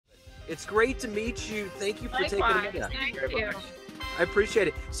It's great to meet you. Thank you for taking a Likewise, minute. thank you. I appreciate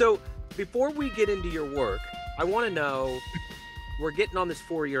it. So before we get into your work, I want to know, we're getting on this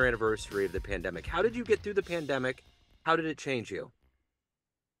 4-year anniversary of the pandemic. How did you get through the pandemic? How did it change you?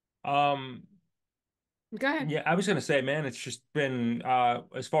 Um, Go ahead. yeah, I was gonna say, man, it's just been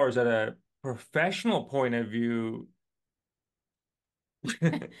as far as at a professional point of view,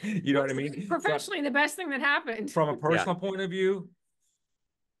 you know what I mean? Professionally, the best thing that happened. From a Yeah. personal point of view,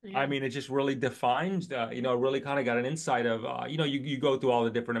 I Yeah. mean, it just really defines, really kind of got an insight of, you go through all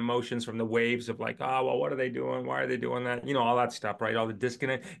the different emotions from the waves of like, oh, well, what are they doing? Why are they doing that? All that stuff, right? All the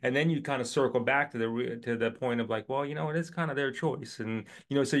disconnect. And then you kind of circle back to the point of like, well, it is kind of their choice. And,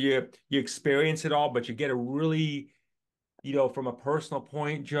 so you experience it all, but you get a really, from a personal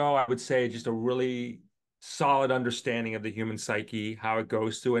point, Joe, I would say just a really solid understanding of the human psyche, how it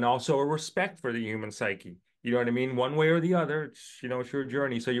goes through, and also a respect for the human psyche. You know what I mean? One way or the other, it's your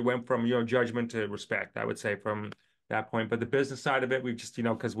journey. So you went from, judgment to respect, I would say, from that point. But the business side of it, we've just,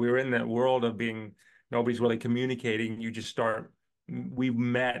 because we were in that world of being, nobody's really communicating. We've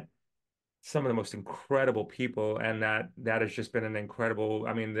met some of the most incredible people, and that has just been an incredible,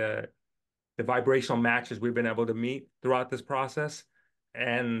 I mean, the vibrational matches we've been able to meet throughout this process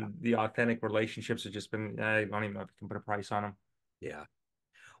and the authentic relationships have just been, I don't even know if you can put a price on them. Yeah.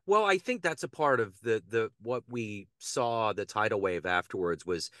 Well, I think that's a part of the what we saw the tidal wave afterwards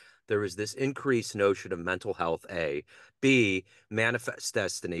was there was this increased notion of mental health, A, B, manifest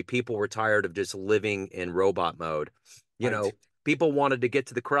destiny. People were tired of just living in robot mode. You know, Right. people wanted to get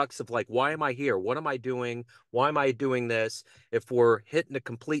to the crux of like, why am I here? What am I doing? Why am I doing this? If we're hitting a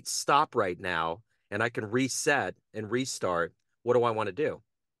complete stop right now and I can reset and restart, what do I want to do?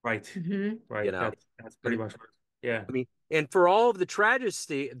 Right. Mm-hmm. You Right. know? That's pretty And much, yeah. I mean, and for all of the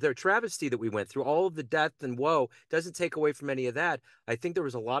travesty that we went through, all of the death and woe doesn't take away from any of that. I think there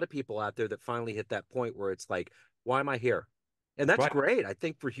was a lot of people out there that finally hit that point where it's like, why am I here? And that's Right. great. I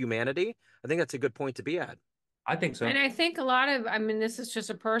think for humanity, I think that's a good point to be at. I think so. And I think I mean, this is just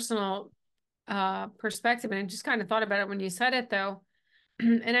a personal perspective, and I just kind of thought about it when you said it, though.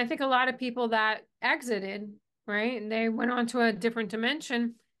 And I think a lot of people that exited, right, and they went on to a different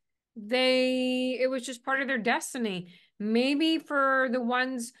dimension, it was just part of their destiny. Maybe for the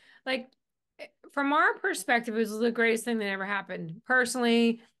ones like from our perspective, it was the greatest thing that ever happened.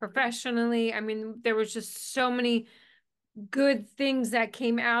 Personally, professionally, I mean, there was just so many good things that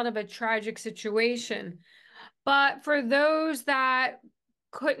came out of a tragic situation. But for those that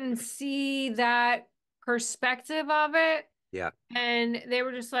couldn't see that perspective of it, Yeah. and they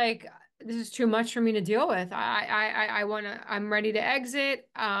were just like, this is too much for me to deal with. I'm ready to exit.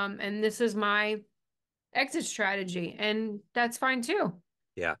 And this is my exit strategy. And that's fine too.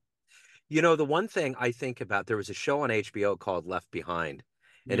 Yeah. You know, the one thing I think about, there was a show on HBO called Left Behind,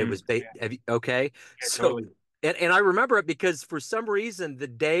 and it was Yeah, okay. yeah, So, totally. and I remember it because for some reason the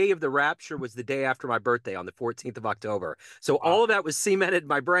day of the rapture was the day after my birthday on the 14th of October. So all Wow. of that was cemented in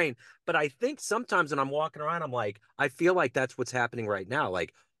my brain. But I think sometimes when I'm walking around, I'm like, I feel like that's what's happening right now.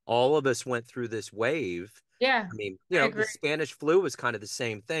 Like all of us went through this wave. Yeah, I mean, I the agree. Spanish flu was kind of the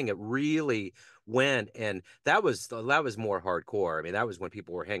same thing. It really went, and that was more hardcore. I mean, that was when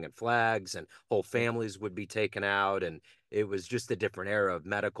people were hanging flags and whole families would be taken out, and it was just a different era of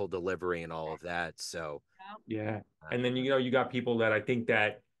medical delivery and all of that. So, Yeah. And then, uh, you got people that I think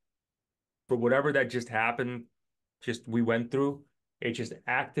that for whatever that just happened, just we went through, it just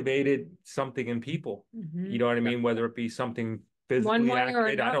activated something in people. You Mhm. know what I yeah, mean? Whether it be something One physically way or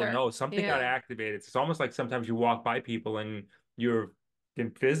activated, I don't another. know. Something got Yeah. activated. It's almost like sometimes you walk by people and you can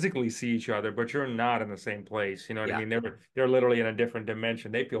physically see each other, but you're not in the same place. You know what I yeah, mean? They're literally in a different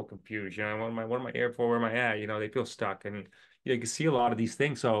dimension. They feel confused. What am I here for? Where am I at? They feel stuck, and you can see a lot of these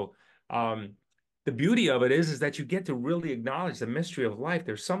things. So, the beauty of it is that you get to really acknowledge the mystery of life.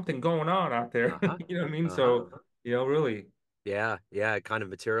 There's something going on out there. uh-huh, You know what I mean? uh-huh. So, really. Yeah, yeah, it kind of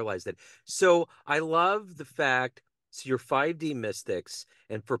materialized it. So I love the fact, so you're 5D mystics,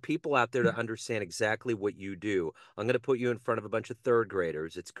 and for people out there to understand exactly what you do, I'm going to put you in front of a bunch of third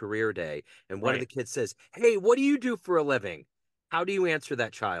graders. It's career day, and one of the Right. kids says, "Hey, what do you do for a living?" How do you answer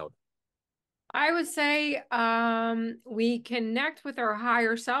that child? I would say we connect with our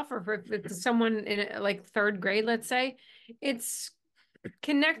higher self, or if it's someone in like third grade, let's say, it's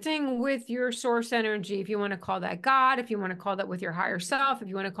connecting with your source energy, if you want to call that God, if you want to call that with your higher self, if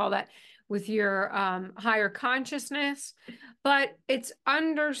you want to call that with your higher consciousness. But it's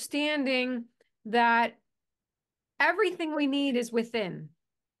understanding that everything we need is within.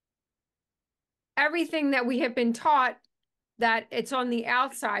 Everything that we have been taught that it's on the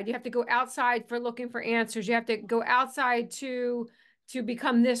outside. You have to go outside for looking for answers. You have to go outside to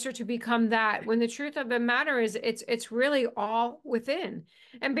become this or to become that, when the truth of the matter is it's really all within.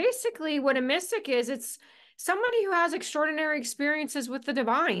 And basically what a mystic is, it's somebody who has extraordinary experiences with the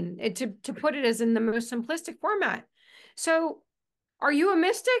divine, to put it as in the most simplistic format. So are you a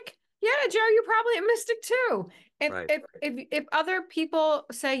mystic? Yeah, Joe, you're probably a mystic too. If Right. if other people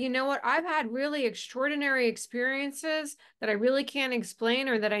say, you know what, I've had really extraordinary experiences that I really can't explain,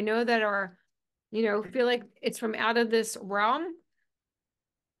 or that I know that are, feel like it's from out of this realm,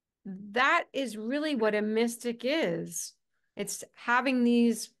 that is really what a mystic is. It's having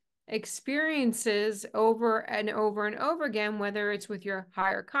these experiences over and over and over again, whether it's with your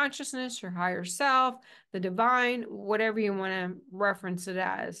higher consciousness, your higher self, the divine, whatever you want to reference it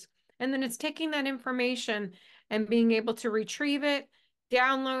as. And then it's taking that information and being able to retrieve it,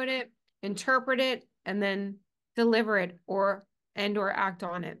 download it, interpret it, and then deliver it or act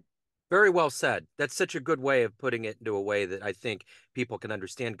on it. Very well said. That's such a good way of putting it into a way that I think people can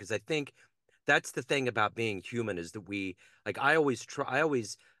understand, because I think that's the thing about being human, is that we, like, I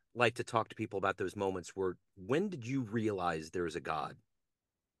always like to talk to people about those moments where, when did you realize there's a God?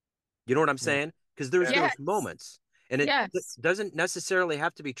 You know what I'm Yeah. saying? Because there's Yeah. those Yes. moments, and it Yes. doesn't necessarily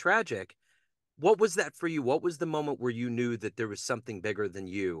have to be tragic. What was that for you? What was the moment where you knew that there was something bigger than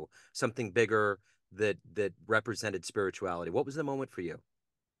you, something bigger that represented spirituality? What was the moment for you?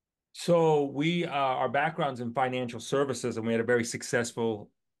 So we, our background's in financial services, and we had a very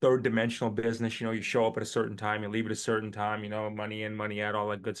successful third dimensional business. You know, you show up at a certain time, you leave at a certain time, you know, money in, money out, all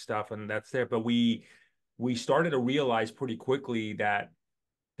that good stuff, and that's there. But we started to realize pretty quickly that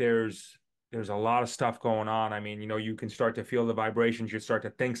there's there's a lot of stuff going on. I mean, you know, you can start to feel the vibrations. You start to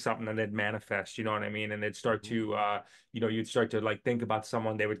think something and it'd manifest, you know what I mean? And they'd start Mhm. to you know, you'd start to like think about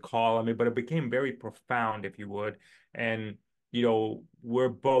someone they would call. I mean, but it became very profound, if you would. And you know,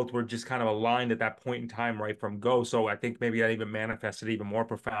 we're just kind of aligned at that point in time, right from go. So I think maybe that even manifested even more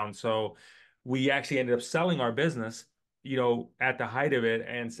profound. So we actually ended up selling our business, you know, at the height of it,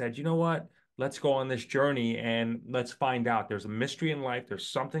 and said, you know what? Let's go on this journey and let's find out. There's a mystery in life. There's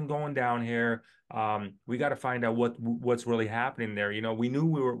something going down here. We got to find out what's really happening there. You know, we knew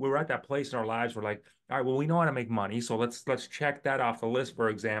we were at that place in our lives. We're like, all right, well, we know how to make money, so let's check that off the list, for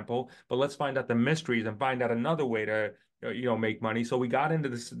example. But let's find out the mysteries and find out another way to you know, make money. So we got into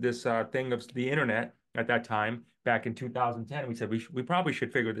this thing of the internet at that time back in 2010. We said we probably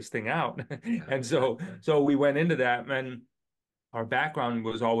should figure this thing out, Yeah. and so we went into that, and our background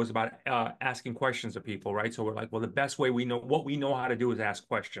was always about asking questions of people, right? So we're like, well, the best way we know what we know how to do is ask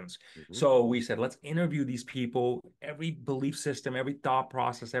questions. Mhm. So we said, let's interview these people, every belief system, every thought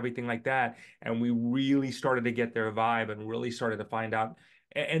process, everything like that. And we really started to get their vibe and really started to find out.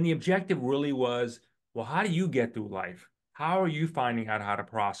 And the objective really was, well, how do you get through life? How are you finding out how to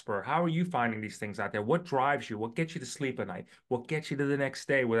prosper? How are you finding these things out there? What drives you? What gets you to sleep at night? What gets you to the next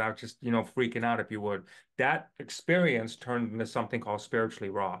day without just, you know, freaking out, if you would? That experience turned into something called spiritually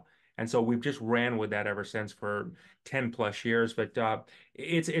raw. And so we've just ran with that ever since for 10 plus years. But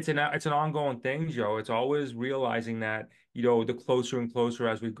it's an ongoing thing, Joe. It's always realizing that, you know, the closer and closer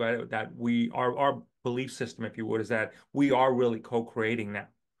as we go, that we our belief system, if you would, is that we are really co-creating now. Yeah.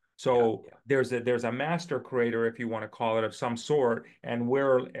 So Yeah. there's a master creator, if you want to call it, of some sort, and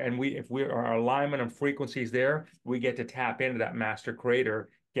we if we our alignment and frequencies there, we get to tap into that master creator,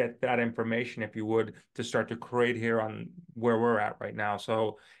 get that information, if you would, to start to create here on where we're at right now.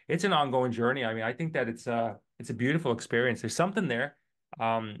 So it's an ongoing journey. I mean, I think that it's a beautiful experience. There's something there.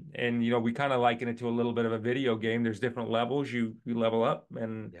 And you know, we kind of liken it to a little bit of a video game. There's different levels you level up,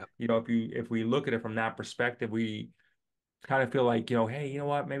 and Yep. you know, if we look at it from that perspective, we kind of feel like, you know, hey, you know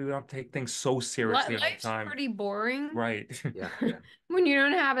what? Maybe we don't take things so seriously all the Life's time. pretty boring Right. Yeah. when you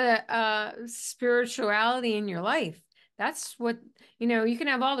don't have a spirituality in your life. That's what, you can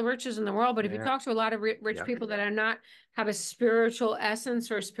have all the riches in the world, but if you Yeah. talk to a lot of rich Yeah. people that are not have a spiritual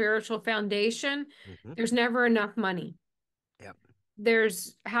essence or a spiritual foundation, Hmm. there's never enough money. Yep.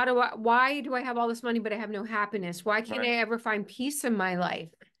 There's why do I have all this money, but I have no happiness? Why can't Right. I ever find peace in my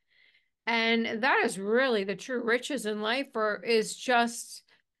life? And that is really the true riches in life, or is just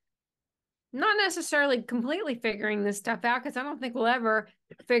not necessarily completely figuring this stuff out, because I don't think we'll ever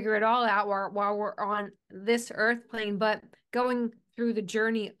figure it all out while we're on this earth plane, but going through the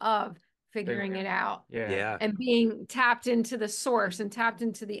journey of figuring it out Yeah. Yeah. and being tapped into the source and tapped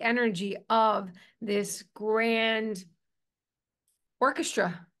into the energy of this grand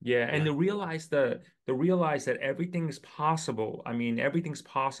orchestra. Yeah, and Yeah. to realize the to realize that everything's possible. I mean, everything's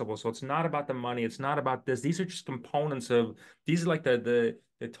possible. So it's not about the money. It's not about this. These are just components of, these are like the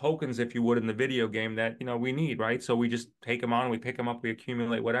tokens, if you would, in the video game that, we need, right? So we just take them on, we pick them up, we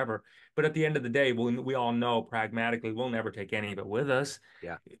accumulate whatever. But at the end of the day, we all know pragmatically we'll never take any of it with us.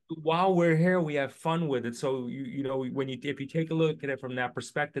 Yeah. While we're here, we have fun with it. So if you take a look at it from that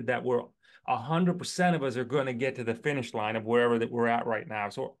perspective, that we're 100% of us are going to get to the finish line of wherever that we're at right now.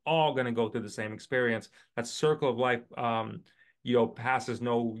 So we're all going to go through the same experience. That circle of life, passes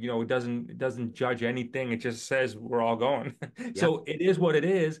no, it doesn't judge anything. It just says we're all going. Yeah. So it is what it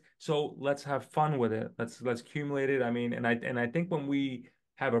is. So let's have fun with it. Let's accumulate it. I mean, and I think when we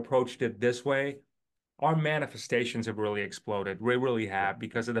have approached it this way, our manifestations have really exploded. We really have,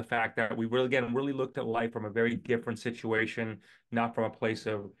 because of the fact that we really looked at life from a very different situation, not from a place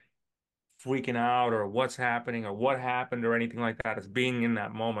of freaking out or what's happening or what happened or anything like that. It's being in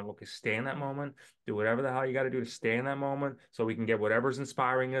that moment. Okay, stay in that moment. Do whatever the hell you got to do to stay in that moment so we can get whatever's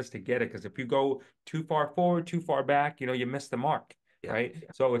inspiring us to get it. Because if you go too far forward, too far back, you miss the mark, Yeah. right?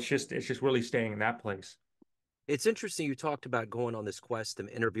 So it's just really staying in that place. It's interesting you talked about going on this quest and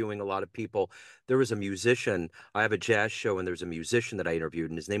interviewing a lot of people. There was a musician. I have a jazz show, and there's a musician that I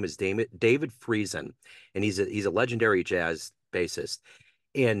interviewed, and his name is David Friesen, and he's a legendary jazz bassist.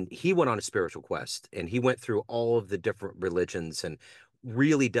 And he went on a spiritual quest, and he went through all of the different religions and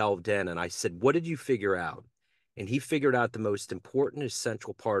really delved in. And I said, "What did you figure out?" And he figured out the most important,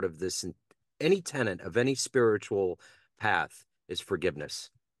 essential part of this, and any tenet of any spiritual path is forgiveness.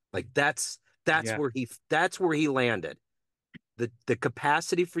 Like that's Yeah. where he landed. The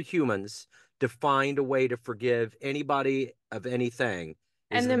capacity for humans to find a way to forgive anybody of anything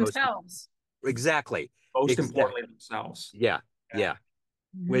is And the most themselves. exactly. Most Exactly. importantly, themselves. Yeah. Yeah. Yeah.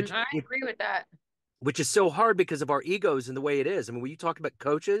 Which I agree with that. which is so hard because of our egos and the way it is. I mean, when you talk about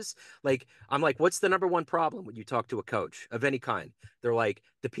coaches, like I'm like, what's the number one problem when you talk to a coach of any kind? They're like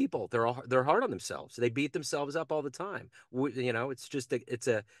the people. They're hard on themselves. They beat themselves up all the time. It's just it's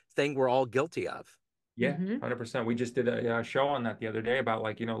a thing we're all guilty of. Yeah, 100%. We just did a show on that the other day about,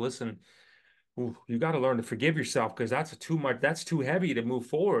 like, listen, ooh, you got to learn to forgive yourself, because that's too much. That's too heavy to move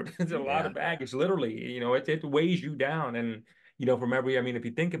forward. It's a lot Yeah. of baggage, literally. It weighs you down. And, from every, I mean, if you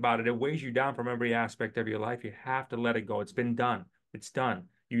think about it, it weighs you down from every aspect of your life. You have to let it go. It's been done. It's done.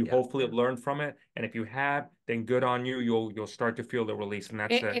 You Yeah. hopefully have learned from it. And if you have, then good on you. You'll start to feel the release. And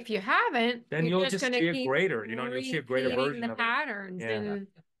that's it. If you haven't, Then you're you'll just just going to see it keep greater. You'll see a greater repeating version the of it. patterns Yeah. in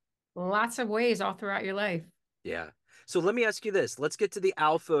lots of ways all throughout your life. Yeah. So let me ask you this. Let's get to the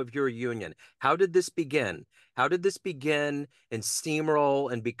alpha of your union. How did this begin? How did this begin and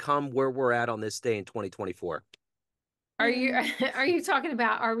steamroll and become where we're at on this day in 2024? Are you are you talking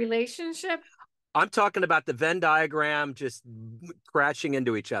about our relationship? I'm talking about the Venn diagram just crashing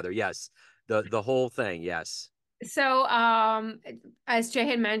into each other. Yes. The whole thing. Yes. So, as Jay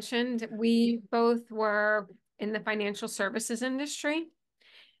had mentioned, we both were in the financial services industry,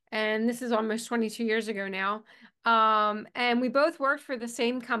 and this is almost 22 years ago now. And we both worked for the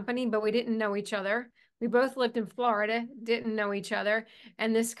same company, but we didn't know each other. We both lived in Florida, didn't know each other.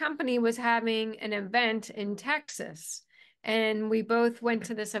 And this company was having an event in Texas. And we both went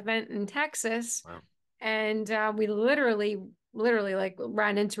to this event in Texas, Wow. and we literally like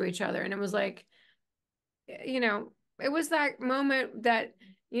ran into each other. And it was like, it was that moment that,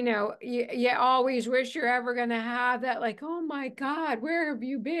 you always wish you're ever going to have that, like, oh my God, where have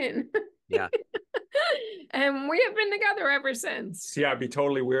you been? Yeah. And we have been together ever since. Yeah, it'd be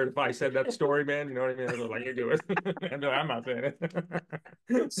totally weird if I said that story, man. You know what I mean? I was like, you do it. No, I'm not saying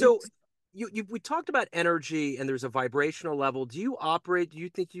it. So we talked about energy and there's a vibrational level. Do you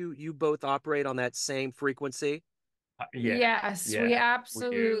think you both operate on that same frequency? Yeah, Yes, we yeah, we do.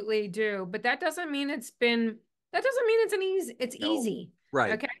 absolutely do. But that doesn't mean it's No, easy.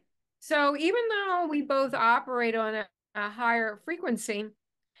 Right. Okay. So even though we both operate on a higher frequency,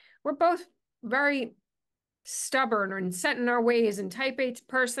 we're both very stubborn and set in our ways and type A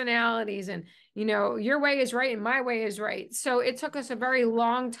personalities, and your way is right and my way is right. So it took us a very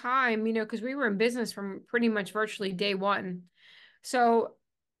long time, because we were in business from pretty much virtually day one. So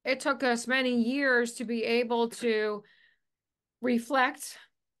it took us many years to be able to reflect.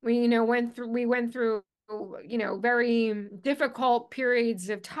 We went through very difficult periods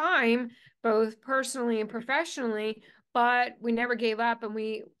of time, both personally and professionally, but we never gave up. And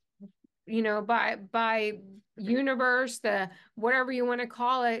we, by universe, the whatever you want to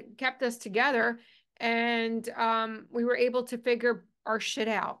call it, kept us together. And we were able to figure our shit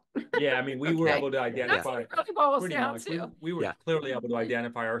out. yeah, I mean, we were Okay. able to That's identify what it really boils pretty down much. to. We were Yeah. clearly able to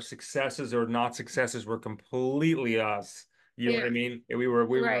identify our successes or not successes were completely us. You know what I Yeah. mean? We were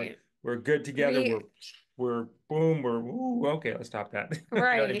Right. we're good together. We We're boom, we're ooh, okay, let's stop that. You know what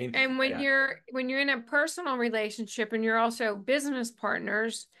I right. mean? And Yeah. when you're in a personal relationship and you're also business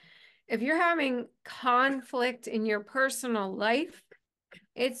partners, if you're having conflict in your personal life,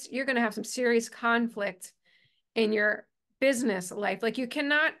 you're going to have some serious conflict in your business life. Like you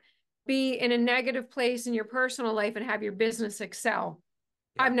cannot be in a negative place in your personal life and have your business excel.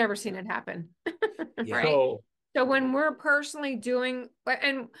 Yeah. I've never seen it happen. Yeah. Right. So So when we're personally doing,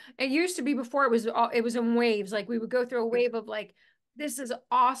 and it used to be before it was in waves. Like we would go through a wave of like, this is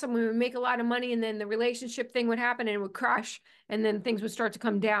awesome. We would make a lot of money, and then the relationship thing would happen and it would crash, and then things would start to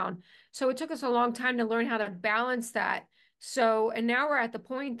come down. So it took us a long time to learn how to balance that. So, and now we're at the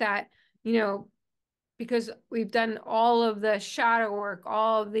point that, you know, because we've done all of the shadow work,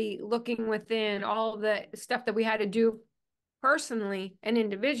 all of the looking within, all of the stuff that we had to do personally and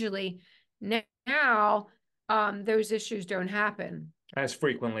individually. Now, those issues don't happen. as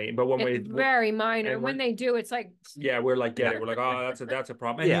frequently, but when It's we very minor. and And when when they do, it's like, yeah, we're like get Yeah. it. We're like, oh, that's a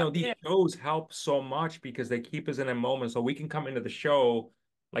problem. And you Yeah. know, these shows help so much because they keep us in a moment, so we can come into the show,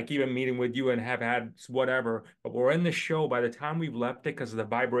 like even meeting with you and have had whatever. But we're in the show. By the time we've left it, because of the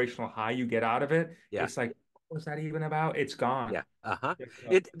vibrational high you get out of it, Yeah. it's like, what was that even about? It's gone. Yeah. Uh-huh. It's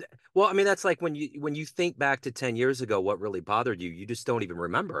gone. It well, I mean, that's like when you think back to 10 years ago, what really bothered you, you just don't even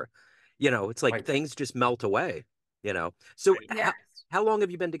remember. It's like Like, things just melt away, you know. So yeah, how long have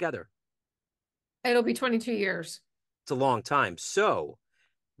you been together? it'll be 22 years. It's a long time. So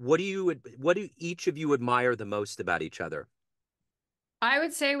what do each of you admire the most about each other? I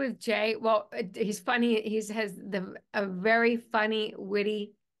would say with Jay, well, he's funny. Has a very funny,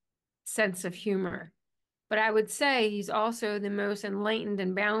 witty sense of humor. But I would say he's also the most enlightened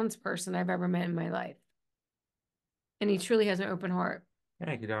and balanced person I've ever met in my life. And he truly has an open heart.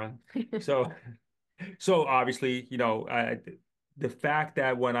 thank you, darling. So, so obviously, the fact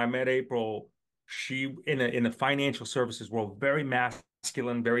that when I met April, she in the financial services world, very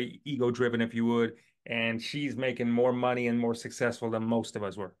masculine, very ego driven, if you would, and she's making more money and more successful than most of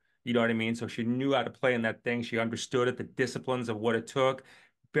us were. You know what I mean? So she knew how to play in that thing. She understood it, the disciplines of what it took.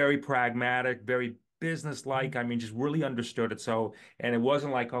 Very pragmatic, very business-like. I mean, just really understood it. So, and it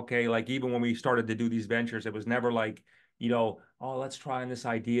wasn't like, okay, like even when we started to do these ventures, it was never like, oh, let's try on this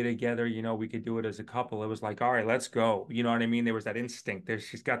idea together. We could do it as a couple. It was like, all right, let's go. You know what I mean? There was that instinct.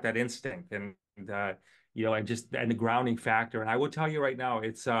 She's got that instinct, and the grounding factor. And I will tell you right now,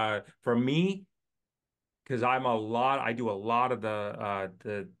 it's for me because I do a lot of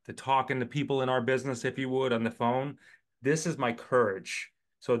the talking to people in our business, if you would, on the phone. This is my courage.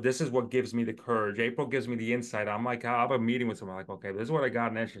 So this is what gives me the courage. April gives me the insight. I'm like, I'll have a meeting with someone like, okay, this is what I got.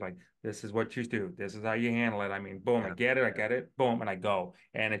 And then she's like, this is what you do. This is how you handle it. I mean, boom, Yeah. I get it, boom, and I go.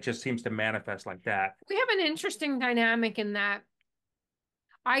 And it just seems to manifest like that. We have an interesting dynamic in that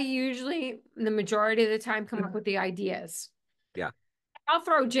I usually, the majority of the time, come up with the ideas. Yeah. I'll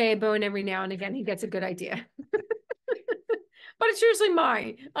throw Jay a bone every now and again. He gets a good idea. But it's usually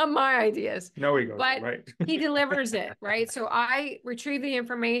my ideas. No egos, But right? he delivers it, right? So I retrieve the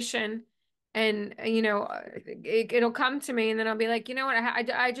information and, it'll come to me and then I'll be like, you know what?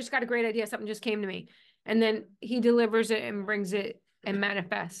 I just got a great idea. Something just came to me. And then he delivers it and brings it and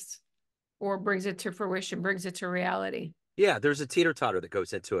manifests or brings it to fruition, brings it to reality. Yeah, there's a teeter-totter that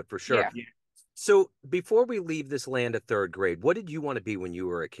goes into it for sure. Yeah. Yeah. So before we leave this land of third grade, what did you want to be when you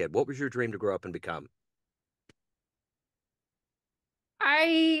were a kid? What was your dream to grow up and become?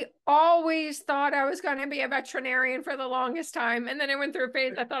 I always thought I was going to be a veterinarian for the longest time. And then I went through a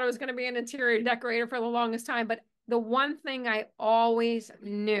phase, I thought I was going to be an interior decorator for the longest time. But the one thing I always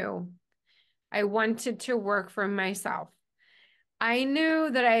knew, I wanted to work for myself. I knew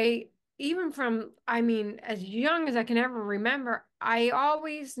that even from, I mean, as young as I can ever remember, I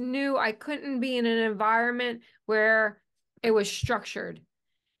always knew I couldn't be in an environment where it was structured.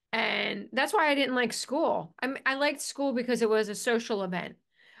 And that's why I didn't like school. I mean, I liked school because it was a social event,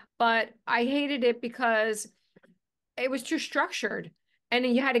 but I hated it because it was too structured. And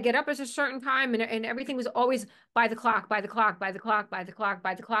you had to get up at a certain time and everything was always by the clock, by the clock, by the clock, by the clock,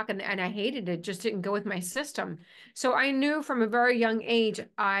 by the clock. And I hated it, just didn't go with my system. So I knew from a very young age,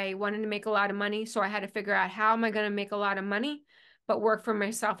 I wanted to make a lot of money. So I had to figure out how am I going to make a lot of money, but work for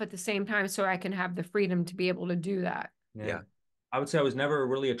myself at the same time so I can have the freedom to be able to do that. Yeah. Yeah. I would say I was never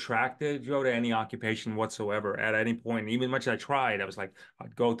really attracted, Joe, to any occupation whatsoever at any point. Even much as I tried, I was like,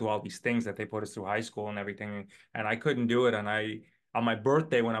 I'd go through all these things that they put us through high school and everything, and I couldn't do it. And on my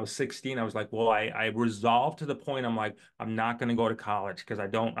birthday when I was 16, I was like, well, I resolved to the point I'm like, I'm not going to go to college because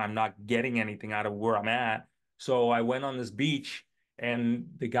I'm not getting anything out of where I'm at. So I went on this beach and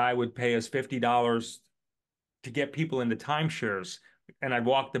the guy would pay us $50 to get people into timeshares and I'd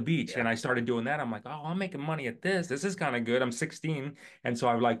walk the beach, Yeah. and I started doing that. I'm like, oh, I'm making money at this. This is kind of good. I'm 16. And so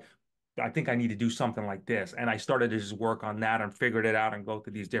I'm like, I think I need to do something like this. And I started to just work on that and figured it out and go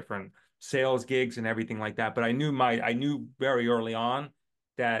through these different sales gigs and everything like that. But I knew very early on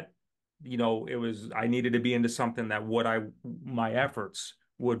that, I needed to be into something that my efforts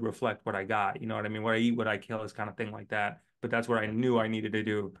would reflect what I got. You know what I mean? What I eat, what I kill is kind of thing like that. But that's what I knew I needed to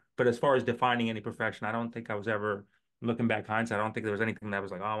do. But as far as defining any profession, I don't think I was ever looking back hindsight. I don't think there was anything that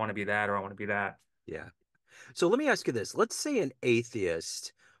was like, oh, I want to be that or I want to be that. Yeah. So let me ask you this. Let's say an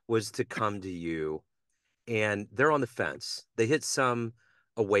atheist was to come to you and they're on the fence. They hit some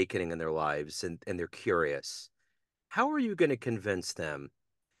awakening in their lives and they're curious. How are you going to convince them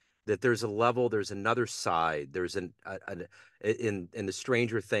that there's a level, there's another side, there's in the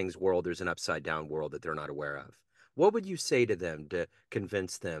Stranger Things world, there's an upside down world that they're not aware of? What would you say to them to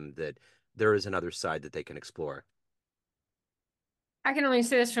convince them that there is another side that they can explore? I can only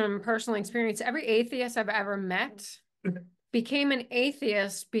say this from personal experience. Every atheist I've ever met became an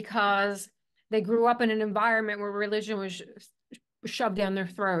atheist because they grew up in an environment where religion was shoved down their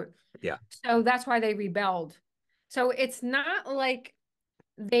throat. Yeah. So that's why they rebelled. So it's not like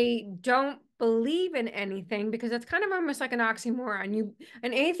they don't believe in anything, because it's kind of almost like an oxymoron.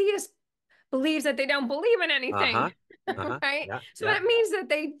 An atheist believes that they don't believe in Uh-huh. anything, Uh-huh. right? Yeah. So Yeah. that means that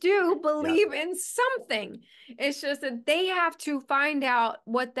they do Yeah. believe in something. It's just that they have to find out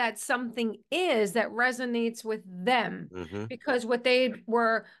what that something is that resonates with them, Mm-hmm. because what they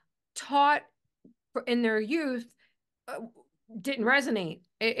were taught in their youth uh, didn't resonate.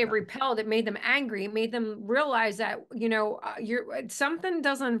 It Yeah. repelled. It made them angry. It made them realize that, something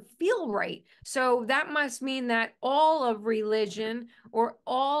doesn't feel right. So that must mean that all of religion or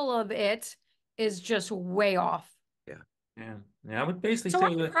all of it is just way off. Yeah. Yeah. Yeah. I would basically So I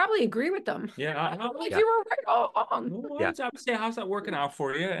say would that, probably agree with them. yeah, Like, Yeah. you were right all along. well, Yeah. I would say, how's that working out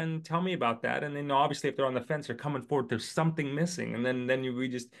for you? And tell me about that. And then obviously, if they're on the fence, they're coming forward, there's something missing. And we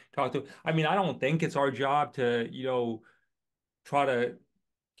just talk to, I mean, I don't think it's our job to, try to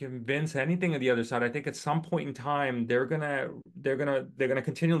convince anything of the other side. I think at some point in time they're gonna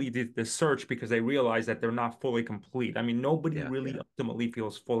continually do the search because they realize that they're not fully complete. I mean, nobody Yeah. really ultimately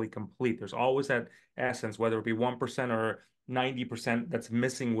feels fully complete. There's always that essence, whether it be 1% or 90% that's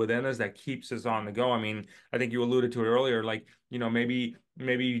missing within us that keeps us on the go. I mean, I think you alluded to it earlier, like,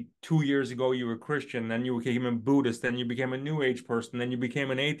 maybe 2 years ago you were Christian, then you became a Buddhist, then you became a New Age person, then you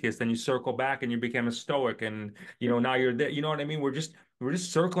became an atheist, then you circle back and you became a Stoic, and now you're there. You know what I mean? We're just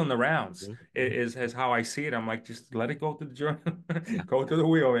circling the rounds Mhm. is how I see it. I'm like, just let it go through the journey, Yeah. go through the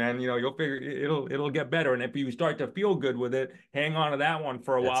wheel, man. You'll figure it'll get better. And if you start to feel good with it, hang on to that one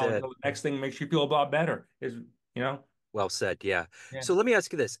for a That's while it. until the next thing makes you feel a lot better. You know, Well said. Yeah. yeah. So let me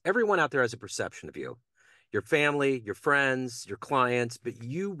ask you this. Everyone out there has a perception of you, your family, your friends, your clients, but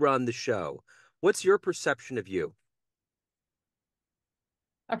you run the show. What's your perception of you?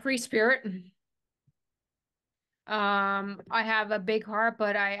 A free spirit. I have a big heart,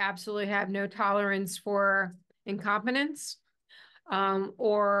 but I absolutely have no tolerance for incompetence.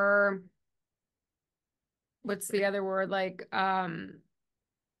 Or what's the other word? Like,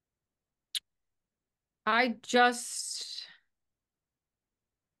 I just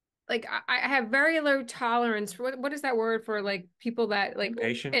like I have very low tolerance for what is that word for, like, people that like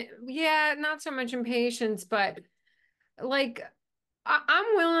Patient. yeah, not so much impatience, but like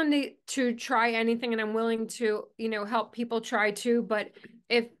I'm willing to try anything, and I'm willing to, help people try too. But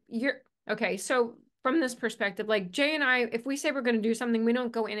if you're okay, so from this perspective, like Jay and I, if we say we're going to do something, we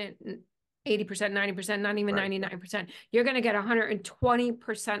don't go in it 80%, 90%, not even Right. 99%. You're going to get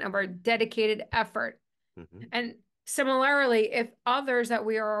 120% of our dedicated effort. Hmm. And similarly, if others that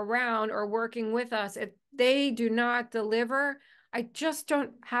we are around or working with us, if they do not deliver, I just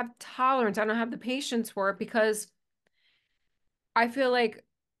don't have tolerance. I don't have the patience for it, because I feel like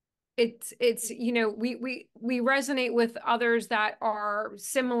it's we resonate with others that are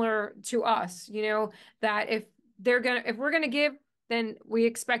similar to us, that if we're gonna give, then we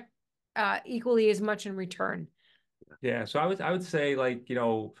expect equally as much in return. Yeah. So I would say, like,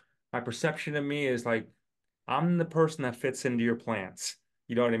 my perception of me is like I'm the person that fits into your plans.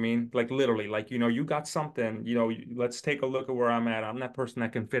 You know what I mean? Like literally, like, you got something, let's take a look at where I'm at. I'm that person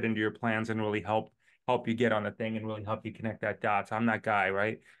that can fit into your plans and really help you get on the thing and really help you connect that dots. I'm that guy,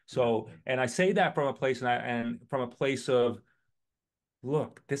 right? Yeah. So, and I say that from a place, and from a place of,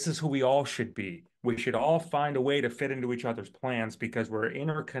 look, this is who we all should be. we should all find a way to fit into each other's plans because we're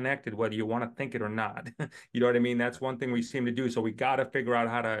interconnected, whether you want to think it or not. You know what I mean? That's one thing we seem to do. So we got to figure out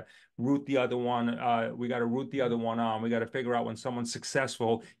how to root the other one. We got to root the other one on. We got to figure out when someone's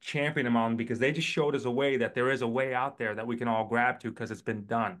successful, champion them on, because they just showed us a way that there is a way out there that we can all grab to because it's been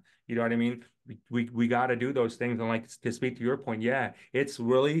done. You know what I mean? We got to do those things. And like to speak to your point, yeah, it's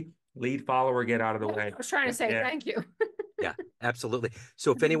really lead follower, get out of the way. I was trying to say thank you. Yeah, absolutely.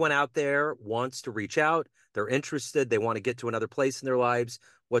 So if anyone out there wants to reach out, they're interested, they want to get to another place in their lives,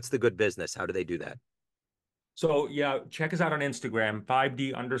 what's the good business? How do they do that? So yeah, check us out on Instagram,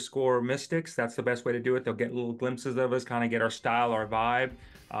 5D_mystics. That's the best way to do it. They'll get little glimpses of us, kind of get our style, our vibe.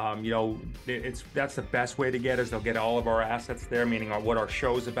 You know, that's the best way to get us. They'll get all of our assets there, meaning what our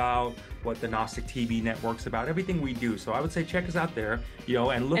show's about, what the Gnostic TV Network's about, everything we do. So I would say check us out there, you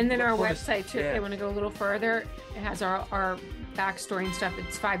know, and look. And then our look website too, if they want to go a little further, it has our backstory and stuff.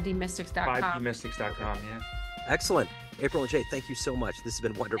 It's 5dmystics.com. 5dmystics.com, yeah. Excellent. April and Jay, thank you so much. This has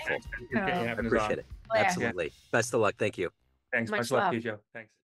been wonderful. I appreciate it. Yeah. Absolutely. Best of luck. Thank you. Thanks. Much Much love love. to you, Joe. Thanks.